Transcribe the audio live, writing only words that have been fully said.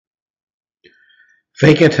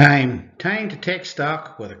Fake time. Time to take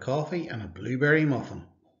stock with a coffee and a blueberry muffin.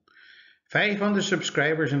 500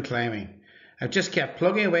 subscribers and climbing. I've just kept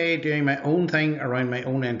plugging away doing my own thing around my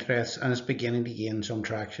own interests and it's beginning to gain some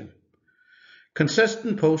traction.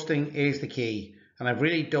 Consistent posting is the key and I've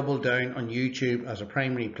really doubled down on YouTube as a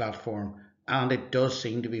primary platform and it does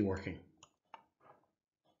seem to be working.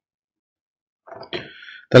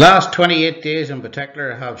 The last 28 days in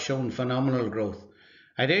particular have shown phenomenal growth.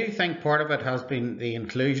 I do think part of it has been the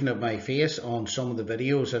inclusion of my face on some of the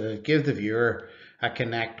videos that give the viewer a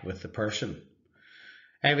connect with the person.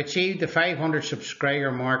 I've achieved the 500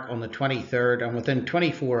 subscriber mark on the 23rd and within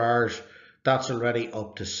 24 hours that's already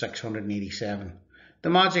up to 687. The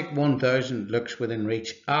magic 1000 looks within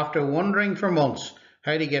reach after wondering for months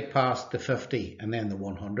how to get past the 50 and then the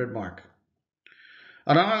 100 mark.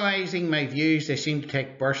 On analysing my views, they seem to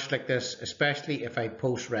take bursts like this, especially if I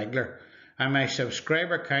post regular, and my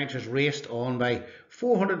subscriber count has raced on by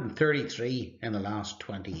 433 in the last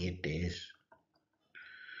 28 days.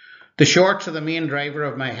 The shorts are the main driver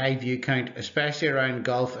of my high view count, especially around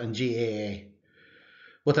golf and GAA.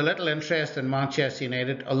 With a little interest in Manchester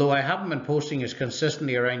United, although I haven't been posting as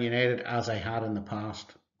consistently around United as I had in the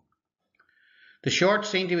past. The shorts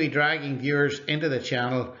seem to be dragging viewers into the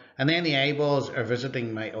channel and then the eyeballs are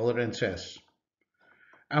visiting my other interests.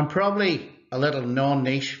 I'm probably a little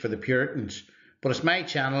non-niche for the Puritans, but it's my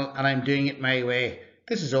channel and I'm doing it my way.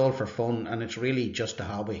 This is all for fun and it's really just a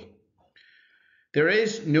hobby. There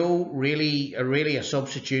is no really a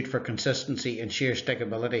substitute for consistency and sheer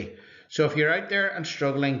stickability. So if you're out there and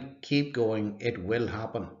struggling, keep going, it will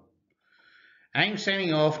happen. I'm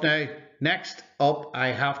signing off now. Next up, I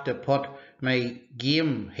have to put my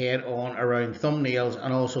game head on around thumbnails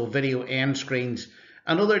and also video end screens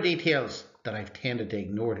and other details that I've tended to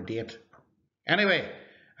ignore to date. Anyway,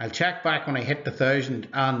 I'll check back when I hit the 1000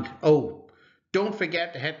 and don't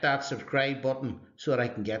forget to hit that subscribe button so that I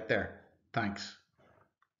can get there. Thanks.